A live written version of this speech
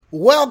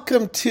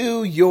Welcome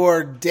to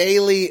your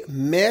Daily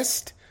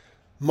M.I.S.T.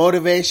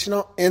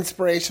 Motivational,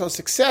 Inspirational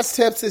Success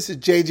Tips. This is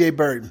JJ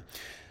Burton.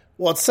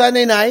 Well, it's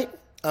Sunday night.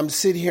 I'm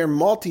sitting here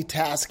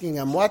multitasking.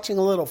 I'm watching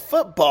a little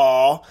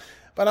football,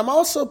 but I'm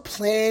also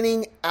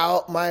planning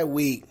out my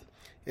week.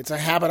 It's a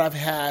habit I've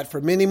had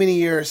for many, many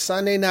years.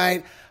 Sunday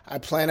night, I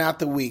plan out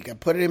the week. I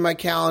put it in my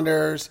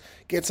calendars,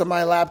 gets on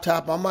my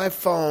laptop, on my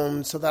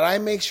phone, so that I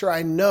make sure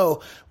I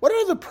know what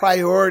are the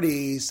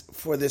priorities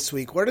for this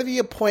week. What are the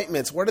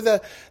appointments? What are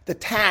the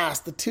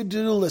tasks, the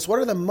to-do list? What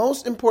are the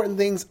most important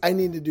things I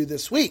need to do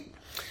this week?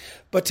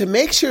 But to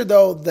make sure,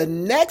 though, the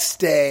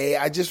next day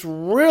I just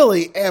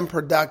really am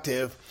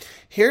productive,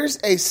 here's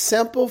a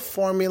simple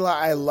formula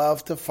I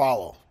love to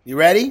follow. You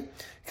ready?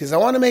 Because I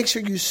want to make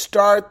sure you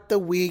start the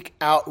week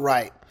out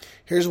right.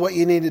 Here's what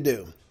you need to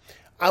do.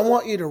 I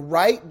want you to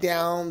write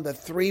down the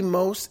 3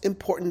 most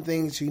important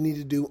things you need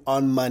to do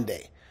on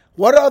Monday.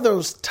 What are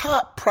those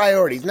top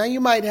priorities? Now, you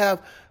might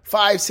have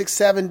 5, 6,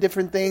 7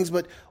 different things,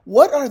 but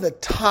what are the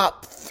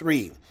top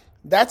 3?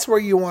 That's where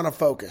you want to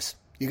focus.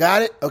 You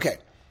got it? Okay.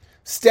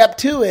 Step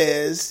 2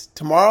 is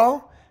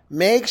tomorrow,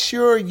 make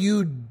sure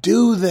you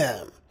do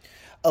them.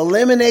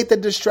 Eliminate the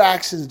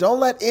distractions. Don't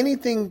let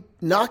anything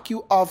knock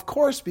you off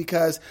course,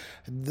 because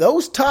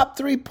those top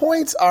 3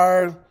 points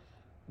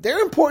they're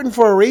important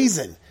for a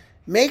reason.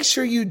 Make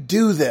sure you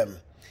do them.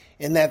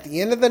 And at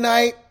the end of the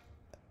night,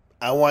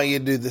 I want you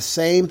to do the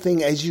same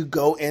thing as you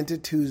go into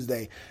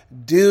Tuesday.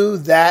 Do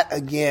that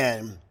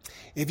again.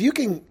 If you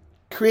can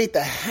create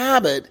the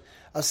habit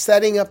of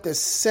setting up this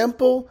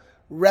simple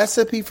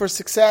recipe for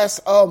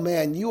success, oh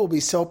man, you will be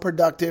so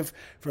productive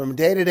from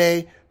day to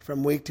day,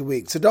 from week to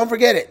week. So don't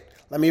forget it.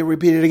 Let me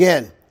repeat it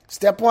again.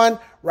 Step 1,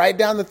 write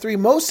down the 3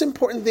 most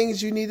important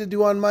things you need to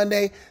do on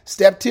Monday.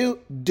 Step 2,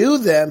 do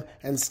them.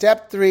 And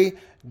step 3,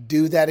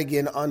 do that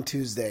again on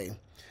Tuesday.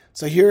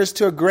 So here's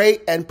to a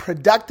great and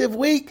productive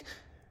week.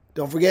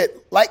 Don't forget,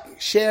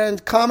 like, share,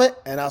 and comment,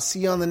 and I'll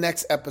see you on the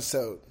next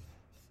episode.